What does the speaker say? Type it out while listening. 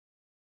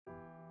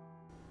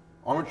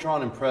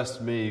Armitron impressed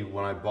me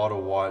when I bought a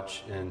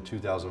watch in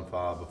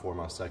 2005 before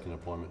my second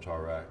deployment to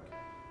Iraq.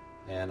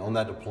 And on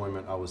that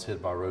deployment, I was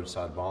hit by a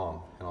roadside bomb,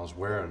 and I was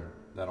wearing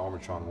that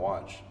Armitron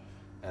watch.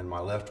 And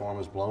my left arm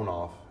was blown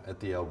off at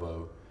the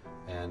elbow,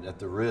 and at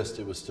the wrist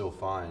it was still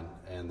fine.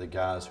 And the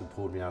guys who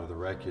pulled me out of the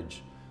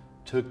wreckage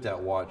took that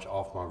watch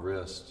off my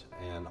wrist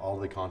and all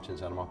the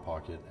contents out of my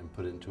pocket and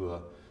put it into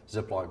a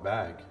Ziploc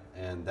bag.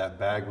 And that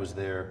bag was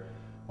there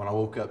when I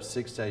woke up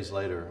 6 days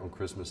later on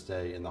Christmas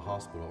Day in the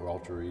hospital, or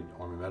Walter Reed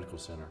Army Medical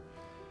Center.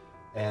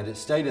 And it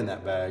stayed in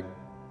that bag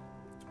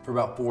for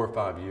about 4 or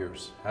 5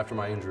 years. After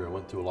my injury, I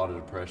went through a lot of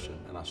depression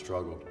and I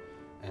struggled.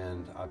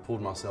 And I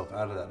pulled myself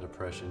out of that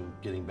depression,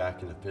 getting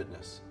back into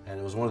fitness. And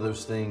it was one of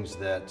those things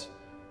that,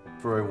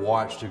 for a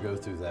watch to go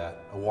through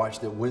that, a watch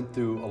that went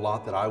through a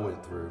lot that I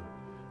went through,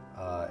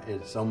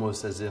 it's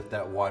almost as if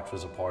that watch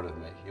was a part of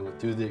me. It went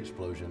through the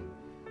explosion.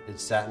 It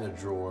sat in a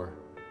drawer,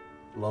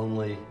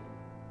 lonely,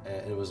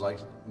 and it was like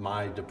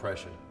my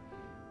depression.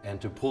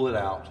 And to pull it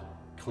out,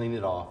 clean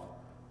it off,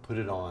 put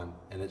it on,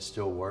 and it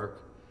still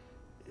work,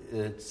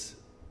 it's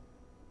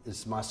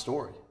my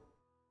story.